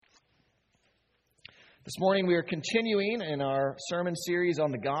This morning we are continuing in our sermon series on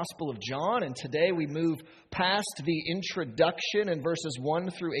the Gospel of John, and today we move past the introduction in verses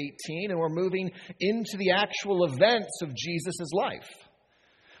 1 through 18, and we're moving into the actual events of Jesus' life.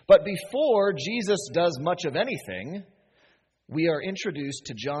 But before Jesus does much of anything, we are introduced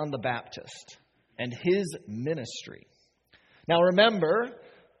to John the Baptist and his ministry. Now remember,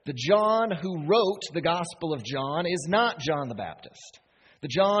 the John who wrote the Gospel of John is not John the Baptist. The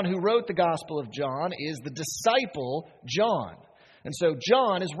John who wrote the Gospel of John is the disciple John. And so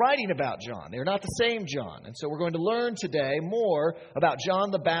John is writing about John. They're not the same John. And so we're going to learn today more about John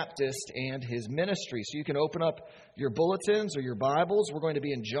the Baptist and his ministry. So you can open up your bulletins or your Bibles. We're going to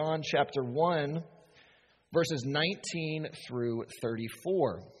be in John chapter 1, verses 19 through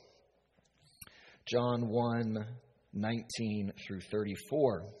 34. John 1, 19 through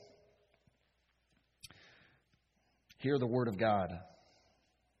 34. Hear the word of God.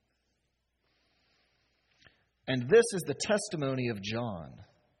 And this is the testimony of John.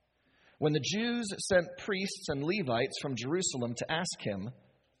 When the Jews sent priests and Levites from Jerusalem to ask him,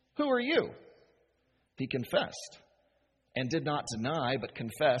 "Who are you?" he confessed, and did not deny, but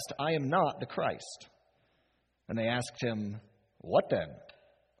confessed, "I am not the Christ." And they asked him, "What then?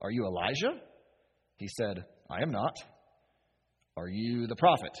 Are you Elijah?" He said, "I am not." "Are you the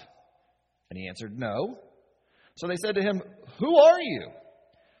prophet?" And he answered, "No." So they said to him, "Who are you?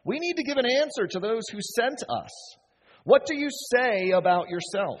 We need to give an answer to those who sent us. What do you say about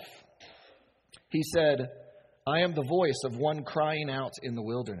yourself?" He said, "I am the voice of one crying out in the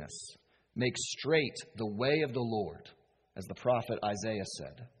wilderness, 'Make straight the way of the Lord,' as the prophet Isaiah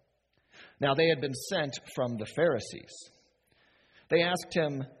said." Now they had been sent from the Pharisees. They asked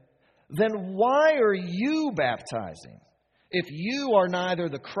him, "Then why are you baptizing, if you are neither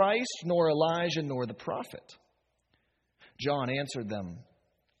the Christ, nor Elijah, nor the prophet?" John answered them,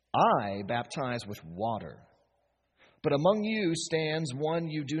 "I baptize with water, but among you stands one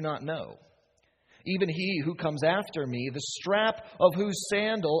you do not know, even he who comes after me, the strap of whose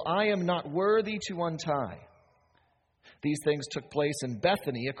sandal I am not worthy to untie." These things took place in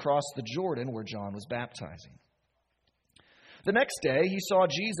Bethany across the Jordan where John was baptizing. The next day he saw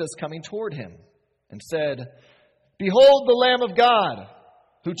Jesus coming toward him and said, "Behold the Lamb of God,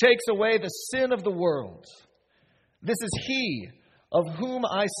 who takes away the sin of the world. This is he of whom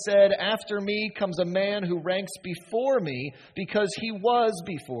I said, 'After me comes a man who ranks before me, because he was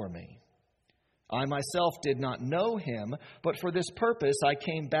before me.' I myself did not know him, but for this purpose I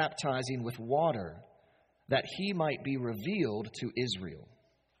came baptizing with water, that he might be revealed to Israel."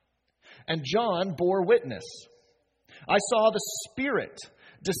 And John bore witness. "I saw the Spirit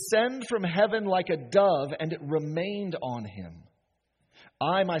descend from heaven like a dove, and it remained on him.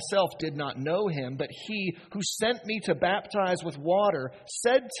 I myself did not know him, but he who sent me to baptize with water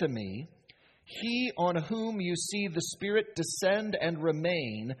said to me, 'He on whom you see the Spirit descend and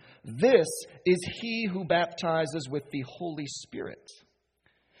remain, this is he who baptizes with the Holy Spirit.'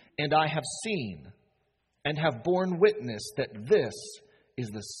 And I have seen and have borne witness that this is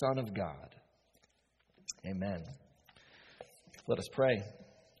the Son of God." Amen. Let us pray.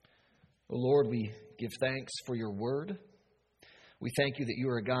 O Lord, we give thanks for your word. We thank you that you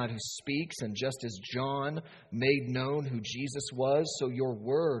are a God who speaks, and just as John made known who Jesus was, so your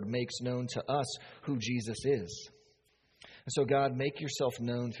word makes known to us who Jesus is. And so, God, make yourself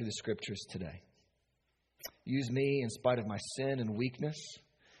known through the scriptures today. Use me in spite of my sin and weakness.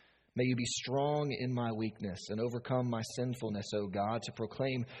 May you be strong in my weakness and overcome my sinfulness, O God, to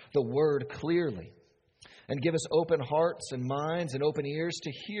proclaim the word clearly. And give us open hearts and minds and open ears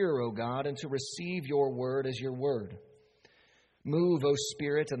to hear, O God, and to receive your word as your word. Move, O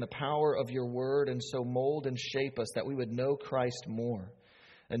Spirit, in the power of your word, and so mold and shape us that we would know Christ more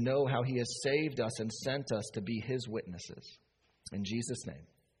and know how he has saved us and sent us to be his witnesses. In Jesus' name,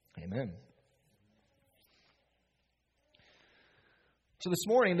 amen. So this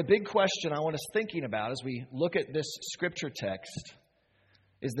morning, the big question I want us thinking about as we look at this scripture text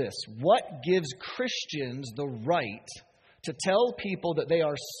is this: what gives Christians the right to tell people that they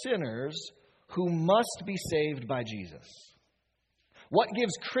are sinners who must be saved by Jesus? What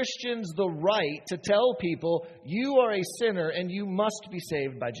gives Christians the right to tell people, you are a sinner and you must be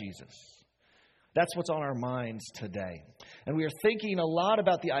saved by Jesus? That's what's on our minds today. And we are thinking a lot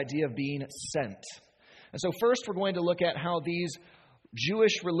about the idea of being sent. And so first we're going to look at how these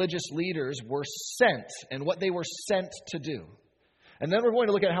Jewish religious leaders were sent and what they were sent to do. And then we're going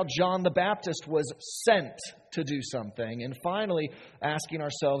to look at how John the Baptist was sent to do something. And finally, asking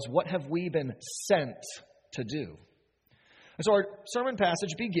ourselves, what have we been sent to do? And so our sermon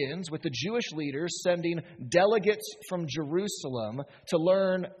passage begins with the Jewish leaders sending delegates from Jerusalem to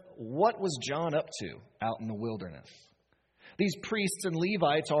learn what was John up to out in the wilderness? These priests and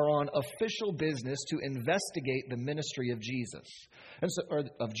Levites are on official business to investigate the ministry of Jesus, or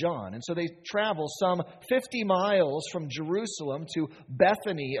of John. And so they travel some 50 miles from Jerusalem to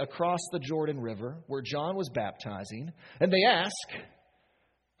Bethany across the Jordan River, where John was baptizing. And they ask,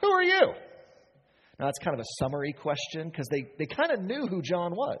 "Who are you?" Now, that's kind of a summary question because they kind of knew who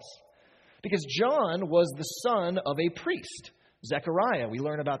John was. Because John was the son of a priest, Zechariah. We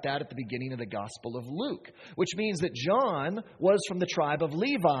learn about that at the beginning of the Gospel of Luke, which means that John was from the tribe of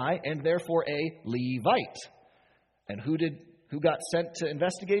Levi and therefore a Levite. And who got sent to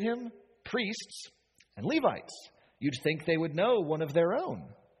investigate him? Priests and Levites. You'd think they would know one of their own.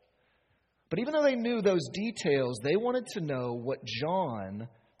 But even though they knew those details, they wanted to know what John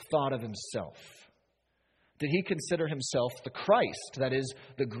thought of himself. Did he consider himself the Christ? That is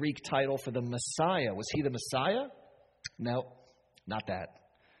the Greek title for the Messiah. Was he the Messiah? No, not that.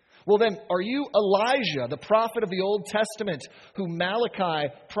 Well then, are you Elijah, the prophet of the Old Testament, who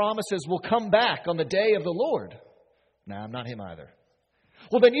Malachi promises will come back on the day of the Lord? No, I'm not him either.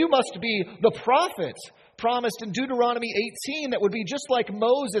 Well then, you must be the prophet promised in Deuteronomy 18 that would be just like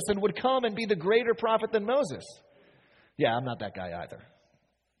Moses and would come and be the greater prophet than Moses. Yeah, I'm not that guy either.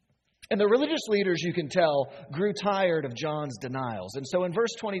 And the religious leaders, you can tell, grew tired of John's denials. And so in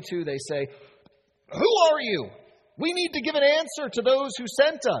verse 22, they say, "Who are you? We need to give an answer to those who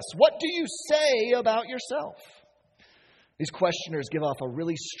sent us. What do you say about yourself?" These questioners give off a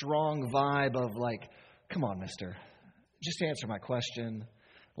really strong vibe of like, "Come on, mister, just answer my question.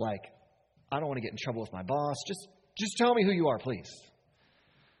 Like, I don't want to get in trouble with my boss. Just tell me who you are, please."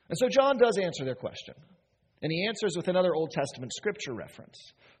 And so John does answer their question. And he answers with another Old Testament scripture reference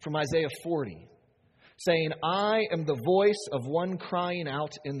from Isaiah 40, saying, "I am the voice of one crying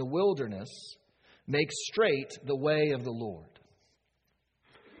out in the wilderness, make straight the way of the Lord."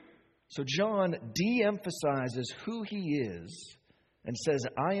 So John de-emphasizes who he is and says,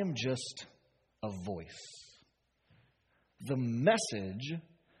 "I am just a voice." The message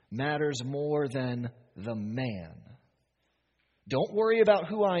matters more than the man. Don't worry about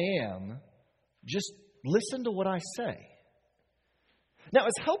who I am. Just listen to what I say. Now,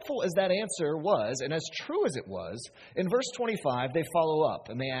 as helpful as that answer was, and as true as it was, in verse 25, they follow up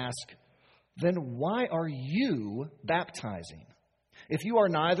and they ask, "Then why are you baptizing, if you are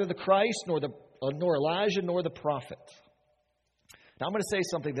neither the Christ, nor Elijah, nor the prophet?" Now, I'm going to say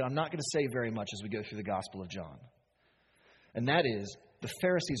something that I'm not going to say very much as we go through the Gospel of John. And that is, the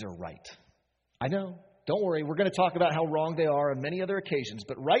Pharisees are right. I know. Don't worry. We're going to talk about how wrong they are on many other occasions.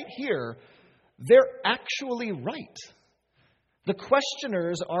 But right here, they're actually right. The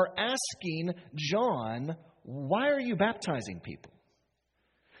questioners are asking John, "Why are you baptizing people?"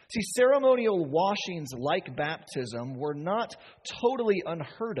 See, ceremonial washings like baptism were not totally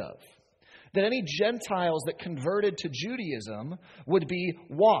unheard of. That any Gentiles that converted to Judaism would be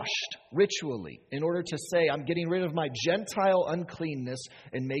washed ritually in order to say, "I'm getting rid of my Gentile uncleanness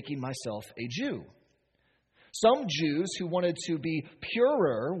and making myself a Jew." Some Jews who wanted to be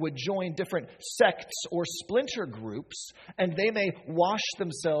purer would join different sects or splinter groups, and they may wash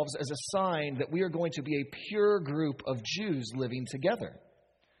themselves as a sign that we are going to be a pure group of Jews living together.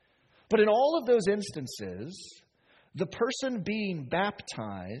 But in all of those instances, the person being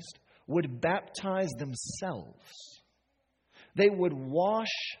baptized would baptize themselves. They would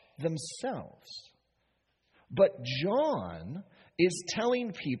wash themselves. But John is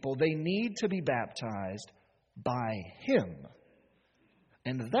telling people they need to be baptized by him.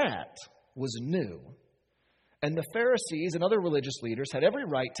 And that was new. And the Pharisees and other religious leaders had every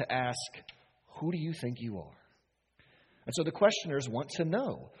right to ask, "Who do you think you are?" And so the questioners want to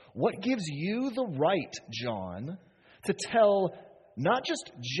know, what gives you the right, John, to tell not just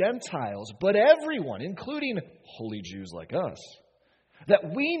Gentiles, but everyone, including holy Jews like us,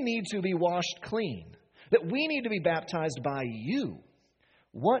 that we need to be washed clean, that we need to be baptized by you?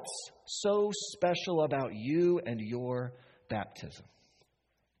 What's so special about you and your baptism?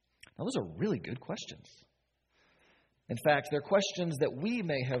 Now, those are really good questions. In fact, they're questions that we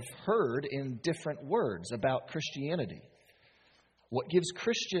may have heard in different words about Christianity. What gives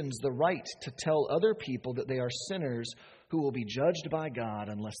Christians the right to tell other people that they are sinners who will be judged by God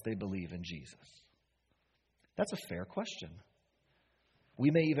unless they believe in Jesus? That's a fair question. We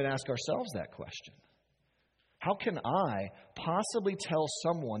may even ask ourselves that question. How can I possibly tell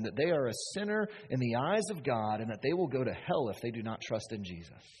someone that they are a sinner in the eyes of God and that they will go to hell if they do not trust in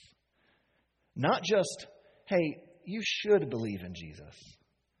Jesus? Not just, hey, you should believe in Jesus,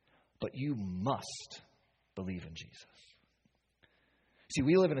 but you must believe in Jesus. See,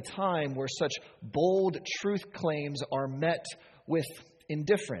 we live in a time where such bold truth claims are met with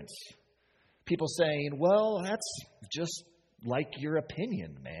indifference. People saying, well, that's just like your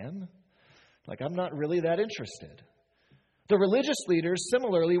opinion, man. Like, I'm not really that interested. The religious leaders,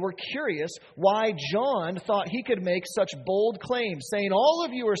 similarly, were curious why John thought he could make such bold claims, saying, all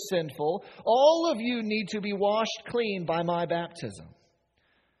of you are sinful, all of you need to be washed clean by my baptism.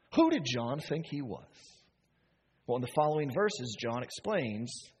 Who did John think he was? Well, in the following verses, John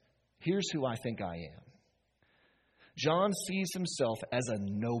explains, here's who I think I am. John sees himself as a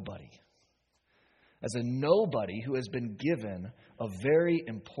nobody who has been given a very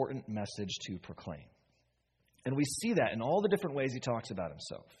important message to proclaim. And we see that in all the different ways he talks about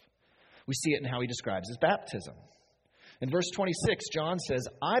himself. We see it in how he describes his baptism. In verse 26, John says,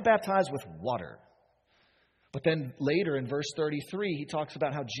 I baptize with water. But then later in verse 33, he talks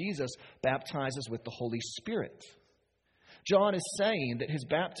about how Jesus baptizes with the Holy Spirit. John is saying that his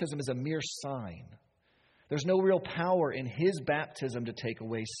baptism is a mere sign. There's no real power in his baptism to take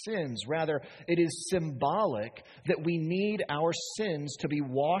away sins. Rather, it is symbolic that we need our sins to be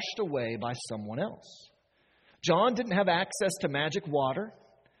washed away by someone else. John didn't have access to magic water.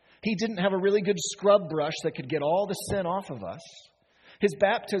 He didn't have a really good scrub brush that could get all the sin off of us. His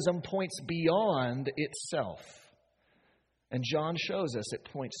baptism points beyond itself. And John shows us it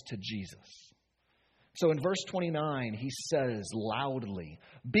points to Jesus. So in verse 29, he says loudly,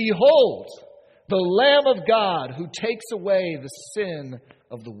 behold, the Lamb of God who takes away the sin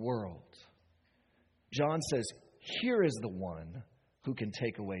of the world. John says, here is the one who can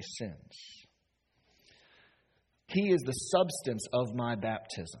take away sins. He is the substance of my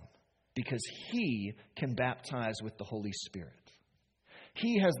baptism because he can baptize with the Holy Spirit.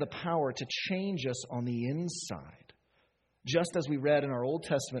 He has the power to change us on the inside, just as we read in our Old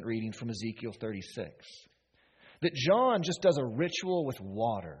Testament reading from Ezekiel 36. That John just does a ritual with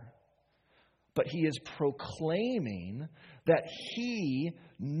water, but he is proclaiming that he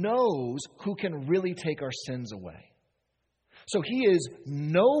knows who can really take our sins away. So he is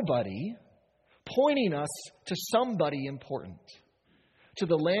nobody pointing us to somebody important. To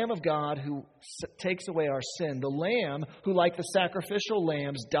the Lamb of God who takes away our sin. The Lamb who, like the sacrificial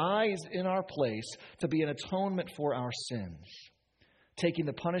lambs, dies in our place to be an atonement for our sins. Taking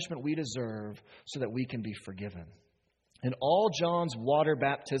the punishment we deserve so that we can be forgiven. And all John's water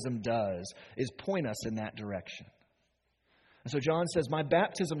baptism does is point us in that direction. And so John says, my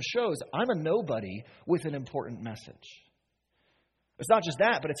baptism shows I'm a nobody with an important message. It's not just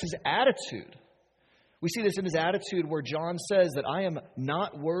that, but it's his attitude. We see this in his attitude where John says that I am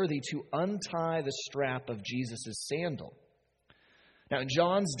not worthy to untie the strap of Jesus' sandal. Now, in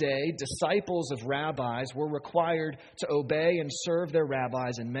John's day, disciples of rabbis were required to obey and serve their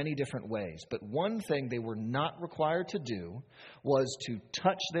rabbis in many different ways. But one thing they were not required to do was to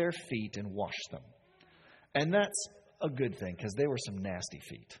touch their feet and wash them. And that's a good thing because they were some nasty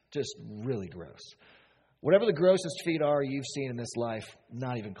feet, just really gross. Whatever the grossest feet are you've seen in this life,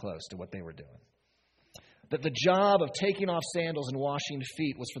 not even close to what they were doing. That the job of taking off sandals and washing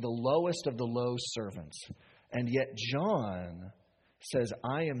feet was for the lowest of the low servants. And yet John says,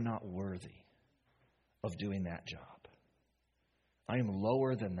 I am not worthy of doing that job. I am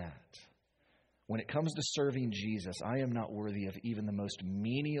lower than that. When it comes to serving Jesus, I am not worthy of even the most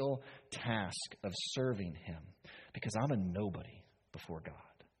menial task of serving him because I'm a nobody before God.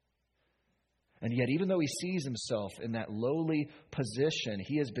 And yet, even though he sees himself in that lowly position,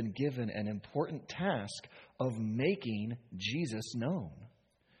 he has been given an important task of making Jesus known.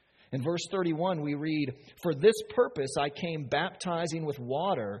 In verse 31, we read, for this purpose I came baptizing with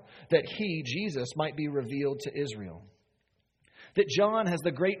water, that he, Jesus, might be revealed to Israel. That John has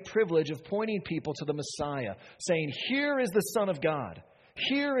the great privilege of pointing people to the Messiah, saying, here is the Son of God.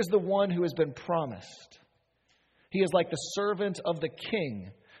 Here is the one who has been promised. He is like the servant of the king,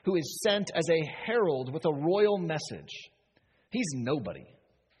 who is sent as a herald with a royal message. He's nobody,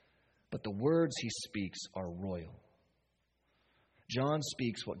 but the words he speaks are royal. John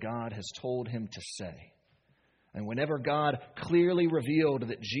speaks what God has told him to say. And whenever God clearly revealed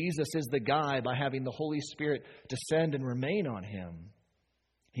that Jesus is the guy by having the Holy Spirit descend and remain on him,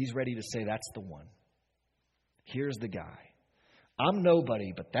 he's ready to say, that's the one. Here's the guy. I'm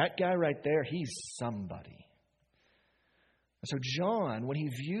nobody, but that guy right there, he's somebody. So John, when he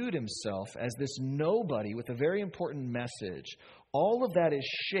viewed himself as this nobody with a very important message, all of that is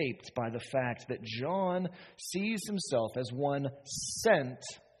shaped by the fact that John sees himself as one sent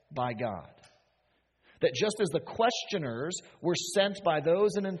by God. That just as the questioners were sent by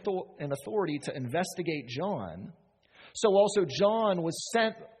those in authority to investigate John, so also John was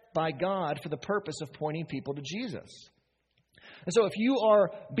sent by God for the purpose of pointing people to Jesus. And so if you are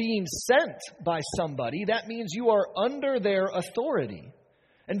being sent by somebody, that means you are under their authority.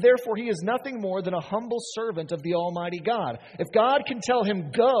 And therefore, he is nothing more than a humble servant of the Almighty God. If God can tell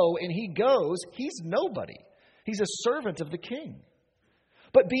him go and he goes, he's nobody. He's a servant of the king.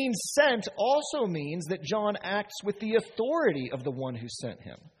 But being sent also means that John acts with the authority of the one who sent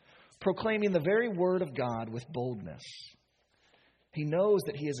him, proclaiming the very word of God with boldness. He knows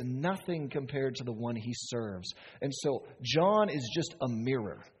that he is nothing compared to the one he serves. And so John is just a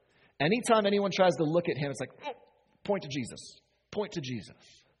mirror. Anytime anyone tries to look at him, it's like, oh, point to Jesus. Point to Jesus.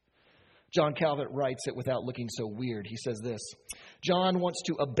 John Calvin writes it without looking so weird. He says this: John wants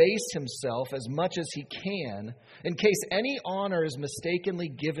to abase himself as much as he can in case any honor is mistakenly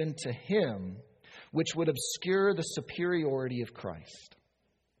given to him, which would obscure the superiority of Christ.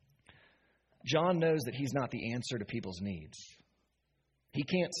 John knows that he's not the answer to people's needs. He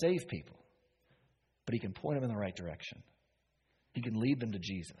can't save people, but he can point them in the right direction. He can lead them to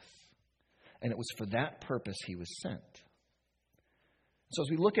Jesus. And it was for that purpose he was sent. So as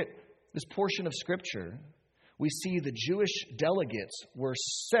we look at this portion of Scripture, we see the Jewish delegates were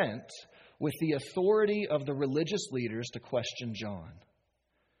sent with the authority of the religious leaders to question John.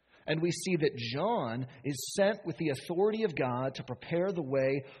 And we see that John is sent with the authority of God to prepare the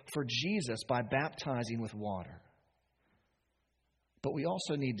way for Jesus by baptizing with water. But we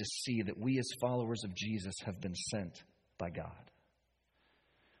also need to see that we as followers of Jesus have been sent by God.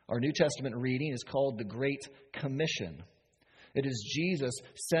 Our New Testament reading is called the Great Commission. It is Jesus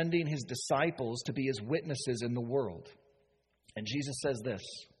sending his disciples to be his witnesses in the world. And Jesus says this: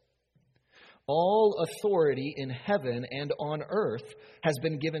 all authority in heaven and on earth has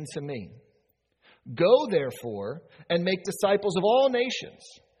been given to me. Go, therefore, and make disciples of all nations,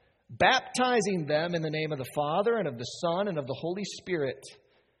 baptizing them in the name of the Father and of the Son and of the Holy Spirit,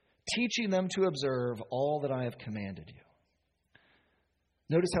 teaching them to observe all that I have commanded you.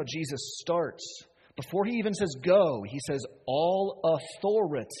 Notice how Jesus starts. Before he even says go, he says, all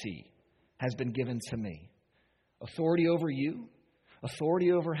authority has been given to me. Authority over you,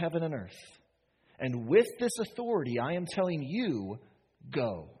 authority over heaven and earth. And with this authority, I am telling you,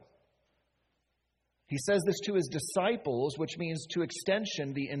 go. He says this to his disciples, which means to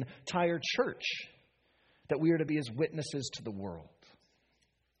extension the entire church, that we are to be his witnesses to the world.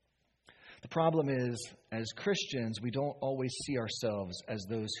 The problem is, as Christians, we don't always see ourselves as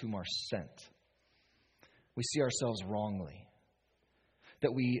those whom are sent. We see ourselves wrongly.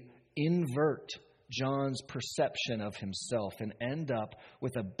 That we invert John's perception of himself and end up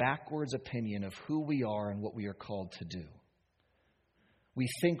with a backwards opinion of who we are and what we are called to do. We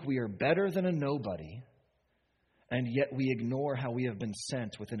think we are better than a nobody, and yet we ignore how we have been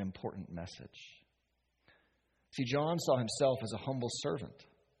sent with an important message. See, John saw himself as a humble servant,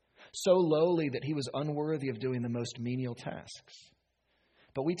 so lowly that he was unworthy of doing the most menial tasks.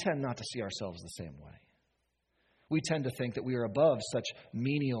 But we tend not to see ourselves the same way. We tend to think that we are above such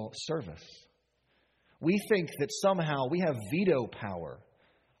menial service. We think that somehow we have veto power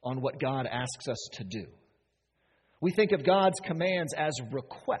on what God asks us to do. We think of God's commands as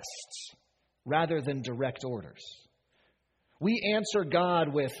requests rather than direct orders. We answer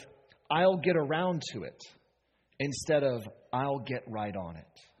God with, I'll get around to it, instead of, I'll get right on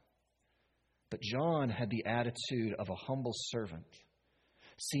it. But John had the attitude of a humble servant,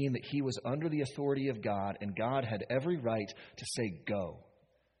 seeing that he was under the authority of God, and God had every right to say, go,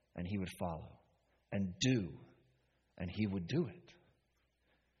 and he would follow, and do, and he would do it.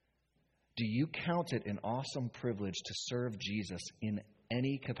 Do you count it an awesome privilege to serve Jesus in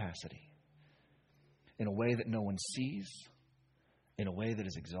any capacity? In a way that no one sees? In a way that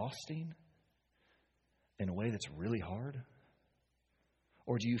is exhausting? In a way that's really hard?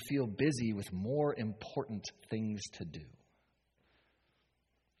 Or do you feel busy with more important things to do?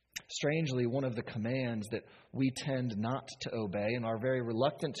 Strangely, one of the commands that we tend not to obey and are very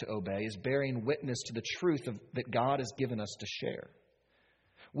reluctant to obey is bearing witness to the truth that God has given us to share.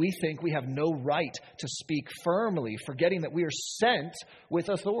 We think we have no right to speak firmly, forgetting that we are sent with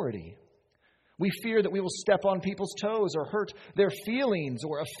authority. We fear that we will step on people's toes or hurt their feelings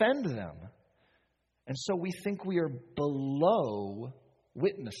or offend them. And so we think we are below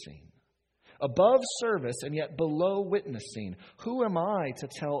witnessing. Above service and yet below witnessing. Who am I to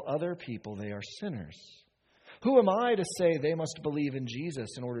tell other people they are sinners? Who am I to say they must believe in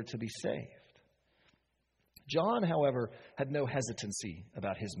Jesus in order to be saved? John, however, had no hesitancy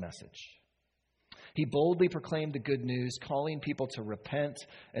about his message. He boldly proclaimed the good news, calling people to repent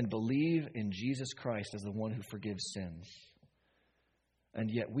and believe in Jesus Christ as the one who forgives sins. And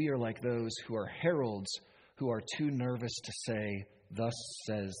yet we are like those who are heralds who are too nervous to say, "Thus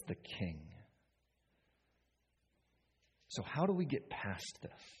says the King." So how do we get past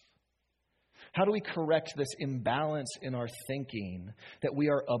this? How do we correct this imbalance in our thinking that we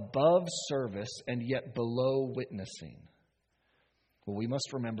are above service and yet below witnessing? Well, we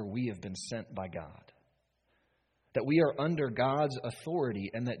must remember we have been sent by God, that we are under God's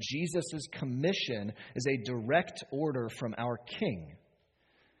authority, and that Jesus' commission is a direct order from our King.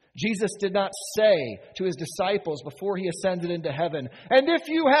 Jesus did not say to his disciples before he ascended into heaven, "And if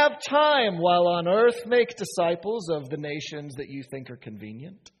you have time while on earth, make disciples of the nations that you think are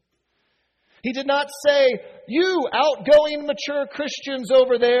convenient." He did not say, "You outgoing, mature Christians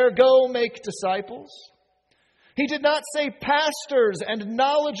over there, go make disciples." He did not say, "Pastors and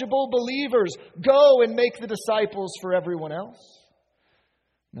knowledgeable believers, go and make the disciples for everyone else."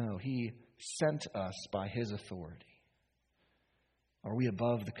 No, he sent us by his authority. Are we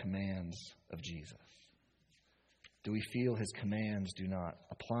above the commands of Jesus? Do we feel his commands do not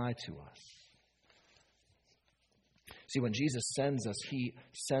apply to us? See, when Jesus sends us, he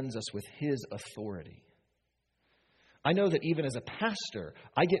sends us with his authority. I know that even as a pastor,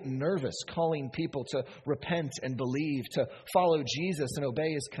 I get nervous calling people to repent and believe, to follow Jesus and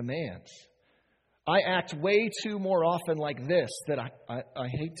obey his commands. I act way too more often like this, that I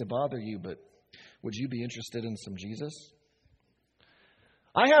hate to bother you, but would you be interested in some Jesus?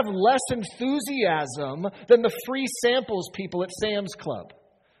 I have less enthusiasm than the free samples people at Sam's Club.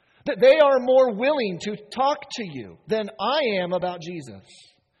 That they are more willing to talk to you than I am about Jesus.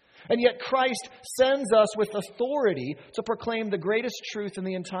 And yet Christ sends us with authority to proclaim the greatest truth in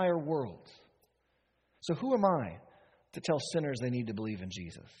the entire world. So who am I to tell sinners they need to believe in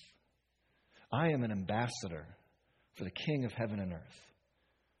Jesus? I am an ambassador for the King of heaven and earth,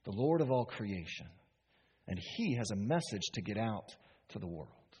 the Lord of all creation. And he has a message to get out to the world.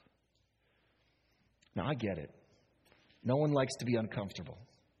 Now, I get it. No one likes to be uncomfortable.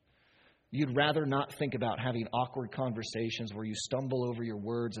 You'd rather not think about having awkward conversations where you stumble over your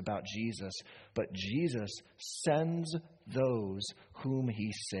words about Jesus, but Jesus sends those whom he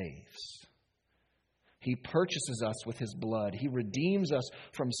saves. He purchases us with his blood. He redeems us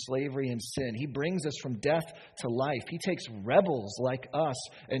from slavery and sin. He brings us from death to life. He takes rebels like us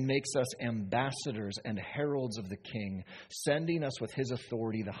and makes us ambassadors and heralds of the King, sending us with his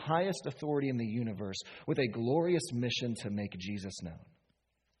authority, the highest authority in the universe, with a glorious mission to make Jesus known.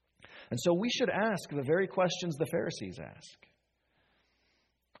 And so we should ask the very questions the Pharisees ask.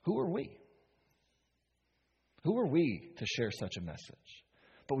 Who are we? Who are we to share such a message?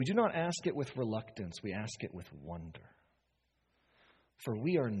 But we do not ask it with reluctance. We ask it with wonder. For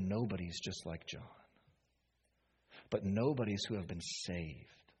we are nobodies just like John, but nobodies who have been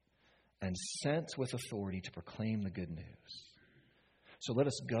saved and sent with authority to proclaim the good news. So let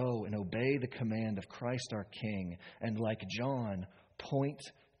us go and obey the command of Christ our King, and like John, point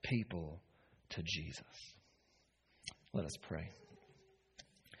people to Jesus. Let us pray.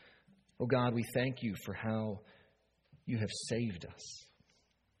 Oh God, we thank you for how you have saved us.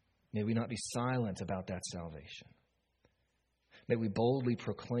 May we not be silent about that salvation. May we boldly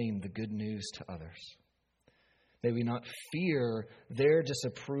proclaim the good news to others. May we not fear their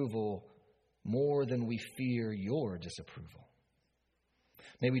disapproval more than we fear your disapproval.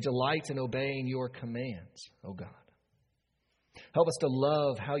 May we delight in obeying your commands, O God. Help us to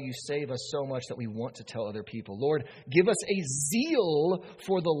love how you save us so much that we want to tell other people. Lord, give us a zeal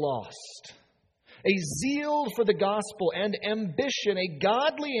for the lost, a zeal for the gospel, and ambition, a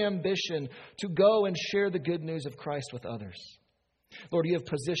godly ambition to go and share the good news of Christ with others. Lord, you have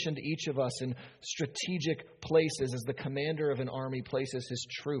positioned each of us in strategic places as the commander of an army places his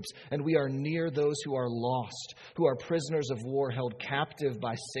troops, and we are near those who are lost, who are prisoners of war held captive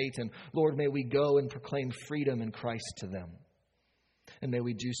by Satan. Lord, may we go and proclaim freedom in Christ to them. And may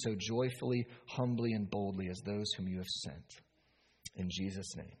we do so joyfully, humbly, and boldly as those whom you have sent. In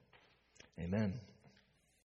Jesus' name, amen.